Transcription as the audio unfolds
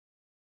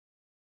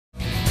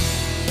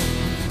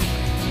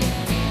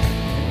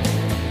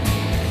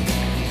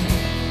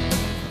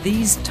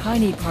These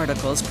tiny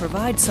particles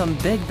provide some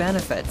big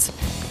benefits.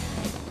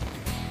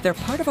 They're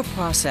part of a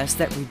process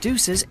that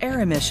reduces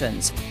air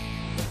emissions.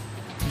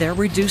 They're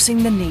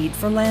reducing the need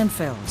for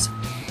landfills.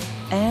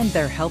 And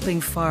they're helping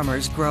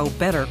farmers grow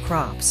better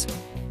crops.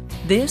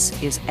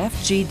 This is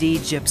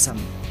FGD Gypsum.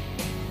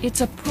 It's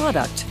a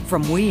product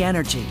from We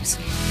Energize.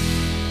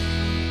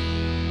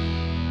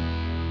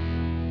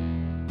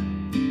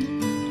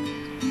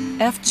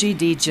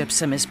 FGD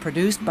gypsum is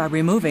produced by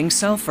removing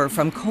sulfur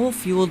from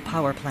coal-fueled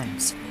power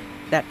plants.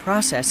 That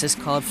process is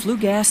called flue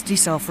gas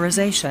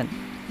desulfurization.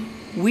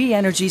 We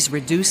Energize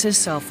reduces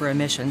sulfur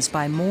emissions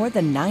by more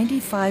than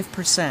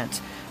 95%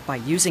 by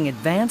using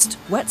advanced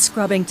wet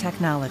scrubbing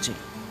technology.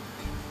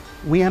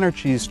 We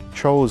Energize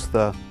chose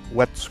the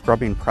wet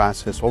scrubbing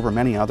process over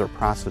many other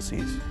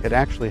processes. It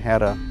actually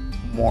had a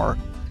more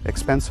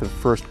expensive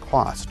first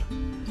cost,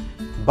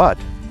 but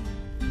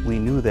we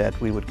knew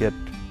that we would get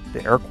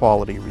the air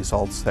quality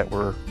results that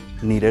were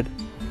needed,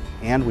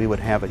 and we would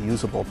have a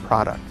usable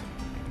product,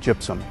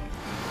 gypsum.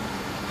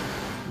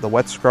 The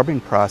wet scrubbing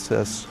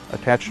process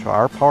attached to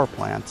our power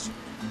plants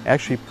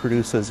actually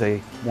produces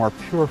a more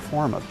pure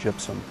form of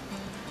gypsum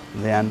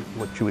than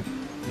what you would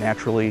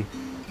naturally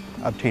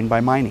obtain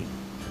by mining.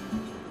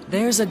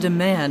 There's a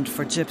demand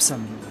for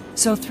gypsum.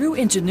 So through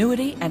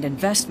ingenuity and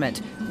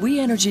investment, We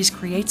Energize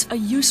creates a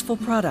useful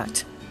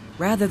product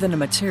rather than a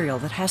material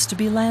that has to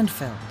be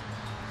landfilled.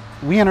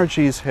 We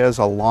Energize has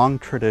a long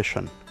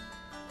tradition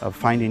of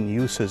finding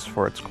uses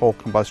for its coal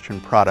combustion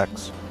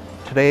products.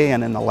 Today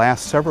and in the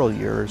last several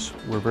years,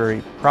 we're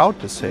very proud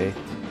to say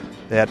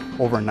that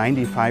over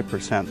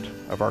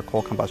 95% of our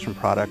coal combustion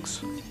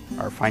products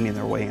are finding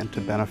their way into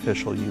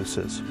beneficial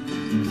uses.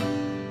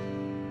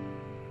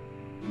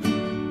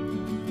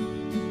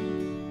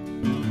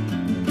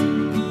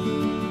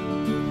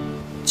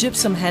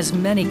 Gypsum has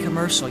many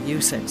commercial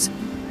uses.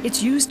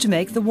 It's used to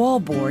make the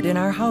wallboard in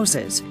our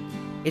houses.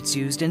 It's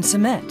used in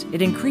cement.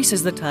 It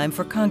increases the time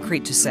for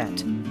concrete to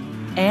set.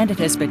 And it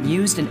has been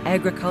used in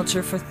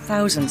agriculture for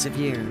thousands of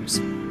years.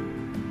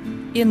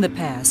 In the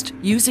past,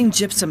 using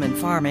gypsum in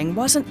farming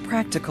wasn't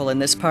practical in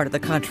this part of the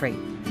country.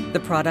 The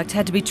product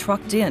had to be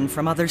trucked in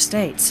from other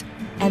states,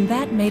 and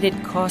that made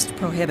it cost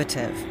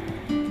prohibitive.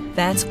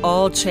 That's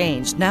all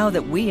changed now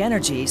that We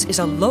Energize is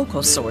a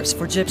local source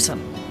for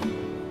gypsum.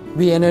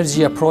 We Energize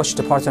approached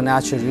the Department of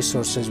Natural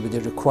Resources with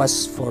a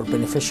request for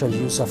beneficial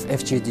use of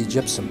FGD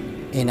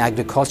gypsum in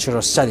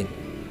agricultural setting.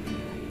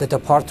 The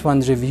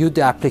department reviewed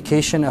the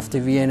application of the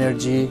We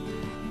Energize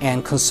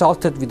and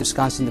consulted with the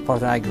Wisconsin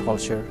Department of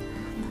Agriculture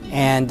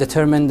and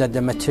determined that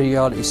the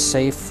material is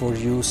safe for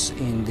use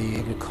in the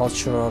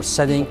agricultural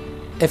setting.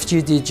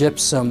 FGD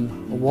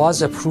gypsum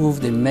was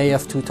approved in May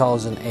of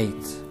 2008.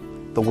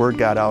 The word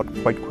got out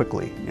quite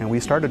quickly, and we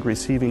started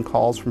receiving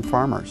calls from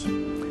farmers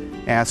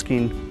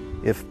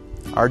asking if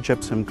our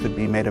gypsum could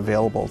be made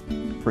available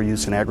for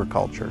use in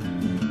agriculture.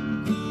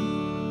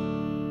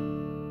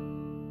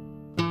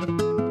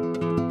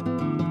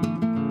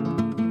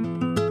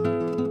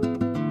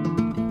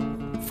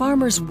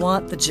 Farmers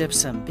want the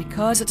gypsum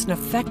because it's an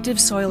effective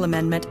soil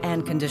amendment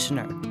and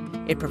conditioner.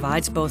 It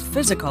provides both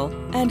physical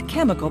and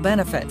chemical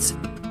benefits.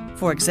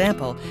 For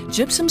example,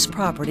 gypsum's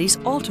properties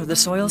alter the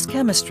soil's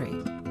chemistry.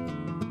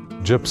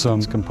 Gypsum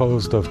is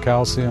composed of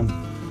calcium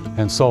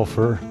and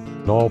sulfur.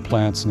 All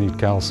plants need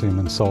calcium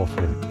and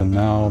sulfur. And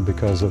now,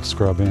 because of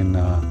scrubbing,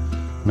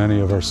 many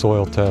of our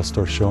soil tests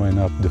are showing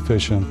up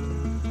deficient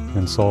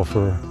in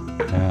sulfur,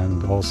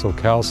 and also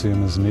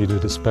calcium is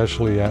needed,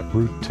 especially at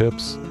root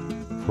tips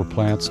for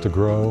plants to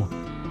grow.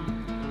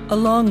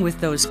 Along with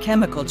those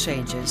chemical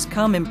changes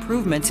come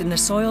improvements in the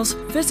soil's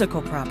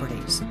physical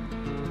properties.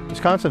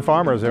 Wisconsin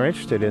farmers are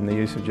interested in the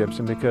use of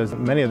gypsum because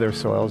many of their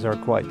soils are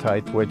quite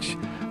tight, which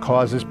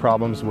causes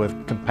problems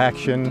with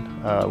compaction,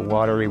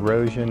 water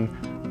erosion,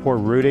 poor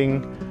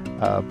rooting,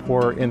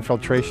 poor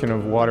infiltration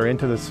of water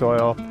into the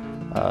soil,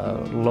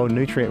 low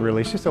nutrient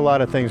release, just a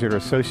lot of things that are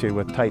associated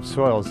with tight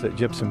soils that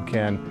gypsum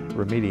can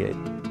remediate.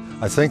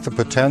 I think the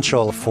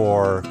potential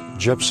for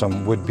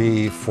gypsum would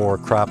be for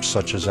crops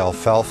such as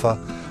alfalfa,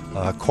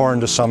 corn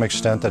to some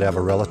extent that have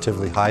a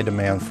relatively high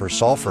demand for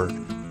sulfur.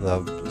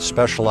 The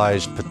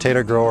specialized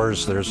potato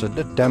growers, there's a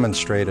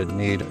demonstrated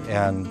need,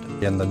 and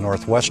in the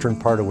northwestern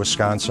part of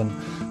Wisconsin,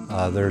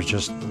 there's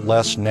just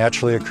less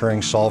naturally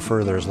occurring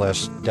sulfur, there's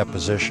less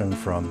deposition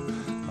from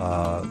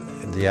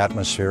the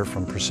atmosphere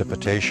from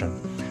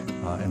precipitation.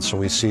 And so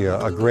we see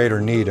a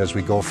greater need as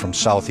we go from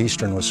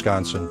southeastern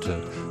Wisconsin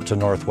to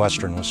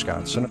northwestern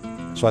Wisconsin.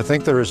 So I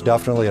think there is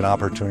definitely an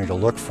opportunity to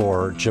look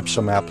for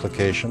gypsum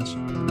applications.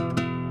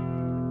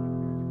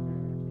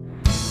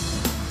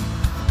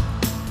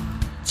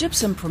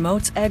 Gypsum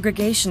promotes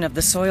aggregation of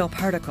the soil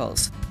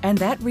particles, and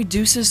that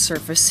reduces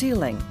surface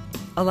sealing,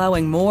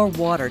 allowing more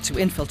water to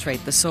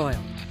infiltrate the soil.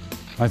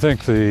 I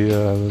think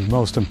the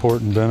most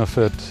important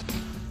benefit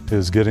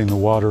is getting the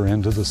water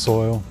into the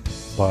soil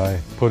by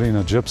putting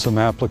a gypsum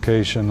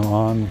application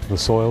on the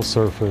soil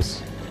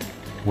surface,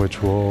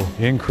 which will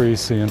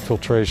increase the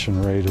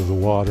infiltration rate of the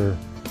water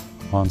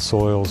on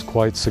soils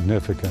quite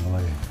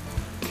significantly.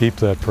 keep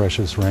that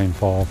precious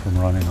rainfall from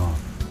running off.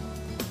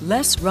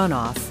 Less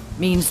runoff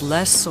means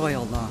less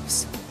soil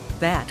loss.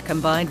 That,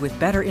 combined with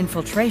better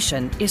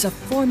infiltration, is a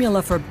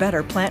formula for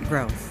better plant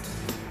growth.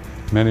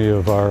 Many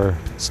of our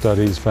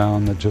studies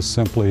found that just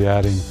simply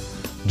adding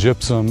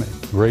gypsum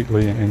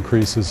greatly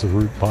increases the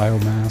root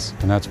biomass,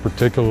 and that's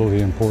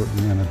particularly important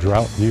in a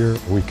drought year.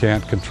 We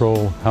can't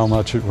control how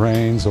much it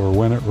rains or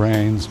when it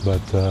rains,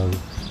 but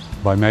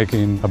by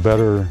making a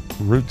better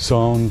root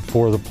zone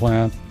for the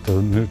plant, the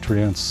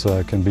nutrients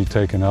can be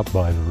taken up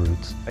by the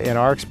roots. In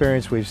our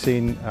experience, we've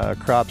seen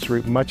crops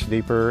root much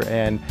deeper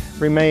and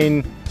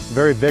remain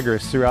very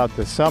vigorous throughout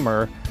the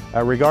summer,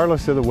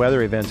 regardless of the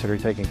weather events that are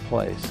taking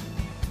place.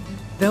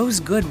 Those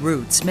good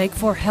roots make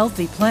for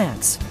healthy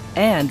plants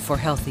and for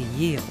healthy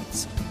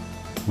yields.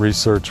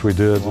 Research we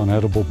did on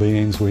edible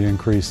beans, we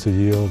increased the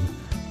yield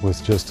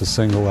with just a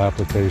single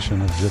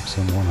application of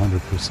gypsum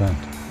 100%.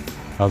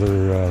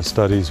 Other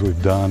studies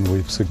we've done,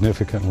 we've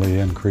significantly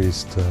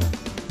increased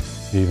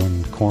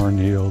even corn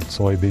yield,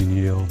 soybean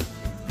yield.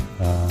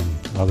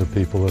 Other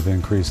people have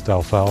increased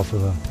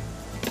alfalfa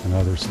in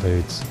other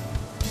states.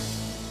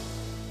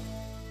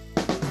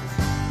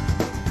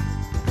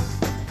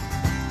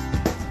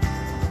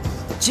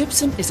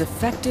 Gypsum is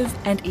effective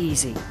and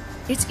easy.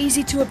 It's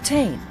easy to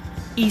obtain,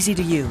 easy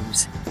to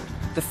use.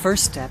 The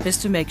first step is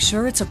to make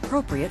sure it's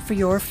appropriate for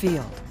your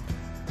field.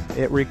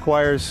 It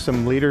requires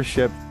some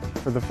leadership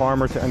for the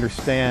farmer to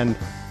understand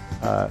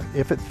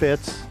if it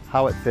fits,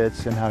 how it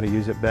fits, and how to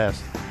use it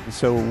best.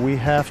 So we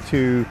have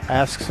to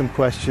ask some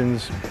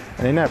questions,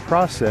 and in that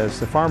process,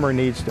 the farmer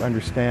needs to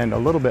understand a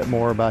little bit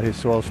more about his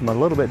soils from a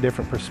little bit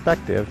different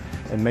perspective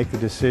and make the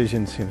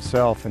decisions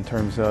himself in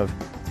terms of,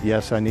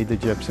 yes, I need the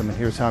gypsum, and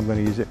here's how I'm going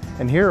to use it,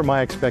 and here are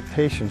my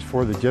expectations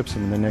for the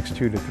gypsum in the next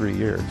 2 to 3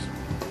 years.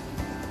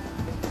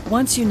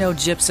 Once you know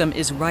gypsum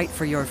is right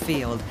for your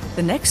field,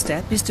 the next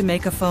step is to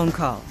make a phone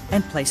call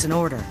and place an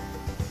order.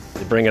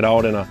 They bring it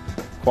out in a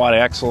quad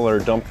axle or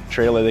dump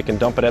trailer. They can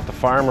dump it at the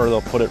farm or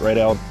they'll put it right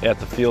out at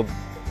the field.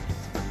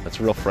 It's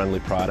a real friendly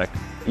product.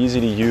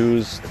 Easy to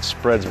use, it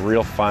spreads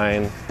real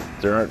fine,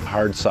 there aren't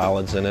hard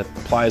solids in it,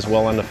 applies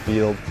well on the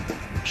field,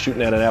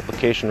 shooting at an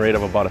application rate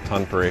of about 1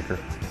 ton per acre.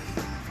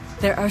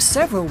 There are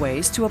several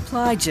ways to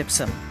apply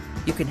gypsum.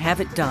 You can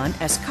have it done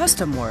as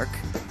custom work,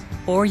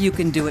 or you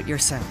can do it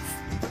yourself.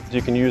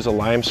 You can use a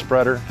lime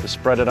spreader to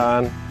spread it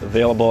on,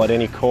 available at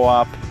any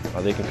co-op.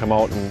 They can come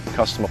out and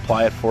custom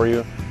apply it for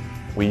you.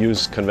 We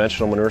use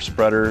conventional manure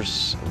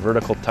spreaders,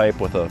 vertical type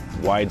with a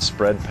wide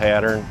spread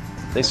pattern.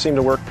 They seem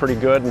to work pretty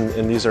good,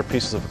 and these are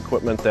pieces of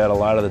equipment that a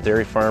lot of the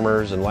dairy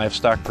farmers and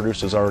livestock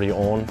producers already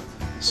own.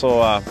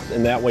 So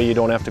in that way you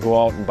don't have to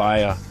go out and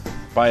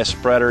buy a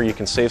spreader. You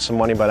can save some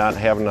money by not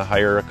having to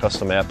hire a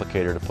custom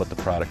applicator to put the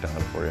product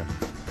on for you.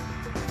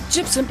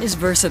 Gypsum is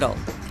versatile.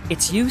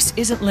 Its use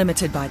isn't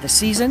limited by the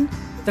season,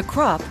 the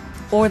crop,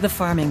 or the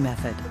farming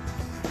method.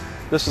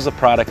 This is a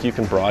product you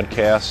can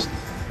broadcast.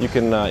 You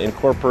can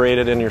incorporate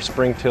it in your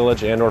spring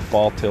tillage and or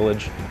fall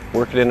tillage,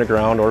 work it in the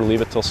ground or leave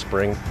it till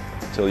spring,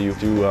 till you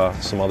do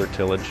some other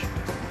tillage.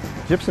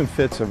 Gypsum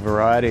fits a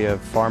variety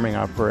of farming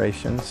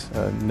operations,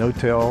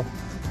 no-till,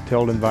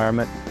 tilled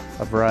environment,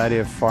 a variety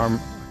of farm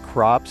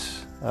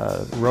crops,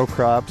 row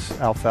crops,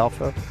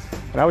 alfalfa.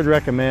 And I would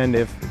recommend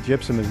if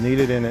gypsum is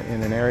needed in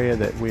an area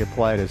that we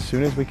apply it as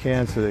soon as we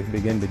can so that it can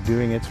begin to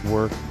doing its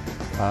work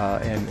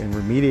and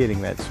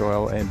remediating that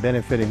soil and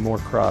benefiting more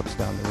crops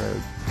down the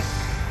road.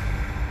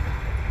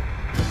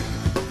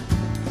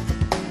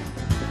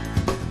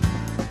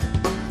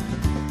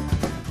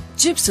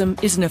 Gypsum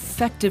is an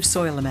effective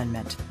soil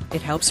amendment.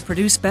 It helps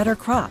produce better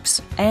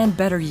crops and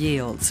better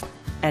yields.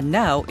 And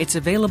now it's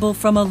available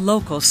from a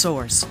local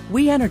source,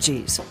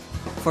 Energize.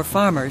 For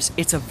farmers,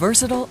 it's a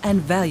versatile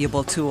and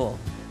valuable tool.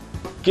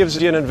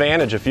 Gives you an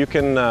advantage if you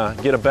can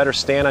get a better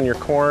stand on your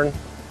corn,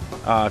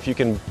 if you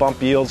can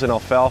bump yields in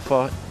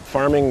alfalfa.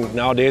 Farming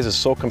nowadays is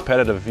so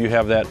competitive. If you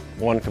have that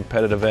one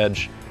competitive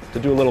edge to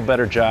do a little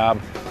better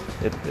job,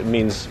 it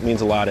means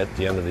a lot at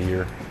the end of the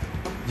year.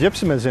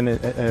 Gypsum is an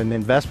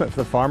investment for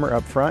the farmer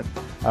up front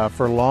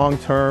for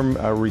long-term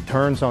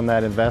returns on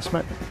that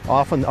investment.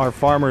 Often our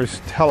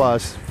farmers tell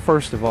us,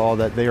 first of all,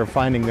 that they are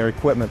finding their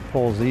equipment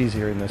pulls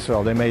easier in the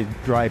soil. They may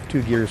drive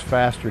 2 gears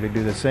faster to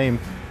do the same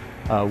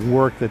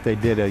work that they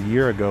did a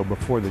year ago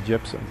before the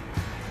gypsum.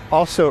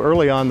 Also,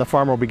 early on, the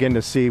farmer will begin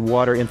to see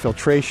water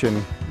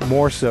infiltration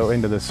more so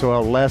into the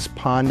soil, less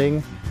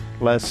ponding,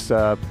 less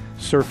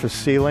surface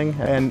sealing,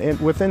 and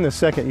within the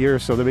second year or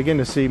so, they begin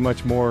to see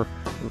much more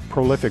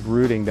prolific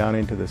rooting down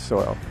into the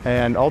soil.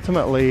 And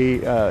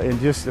ultimately, in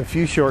just a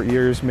few short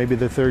years, maybe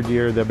the third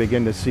year, they'll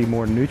begin to see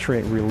more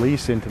nutrient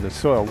release into the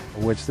soil,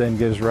 which then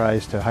gives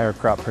rise to higher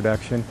crop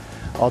production,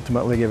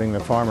 ultimately giving the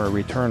farmer a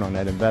return on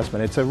that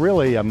investment. It's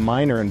really a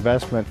minor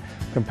investment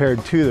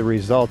compared to the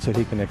results that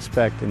he can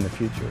expect in the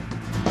future.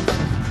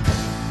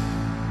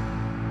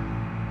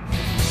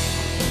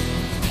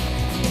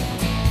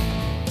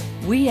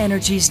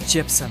 Energize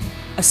Gypsum,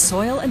 a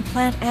soil and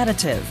plant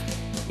additive,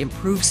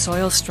 improves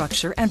soil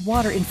structure and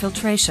water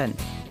infiltration,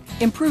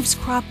 improves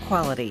crop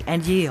quality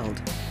and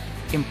yield.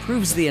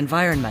 improves the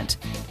environment,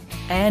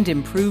 and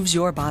improves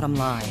your bottom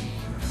line.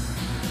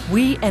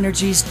 We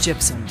Energize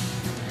Gypsum.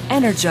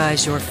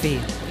 Energize your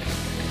field.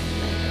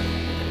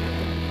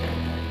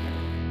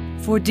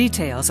 For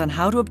details on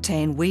how to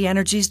obtain We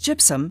Energize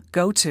Gypsum,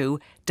 go to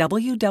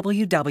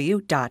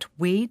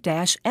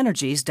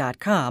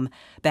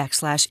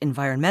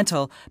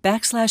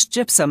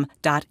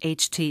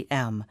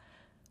www.we-energies.com/environmental/gypsum.htm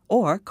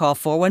or call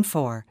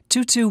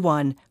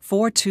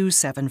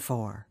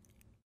 414-221-4274.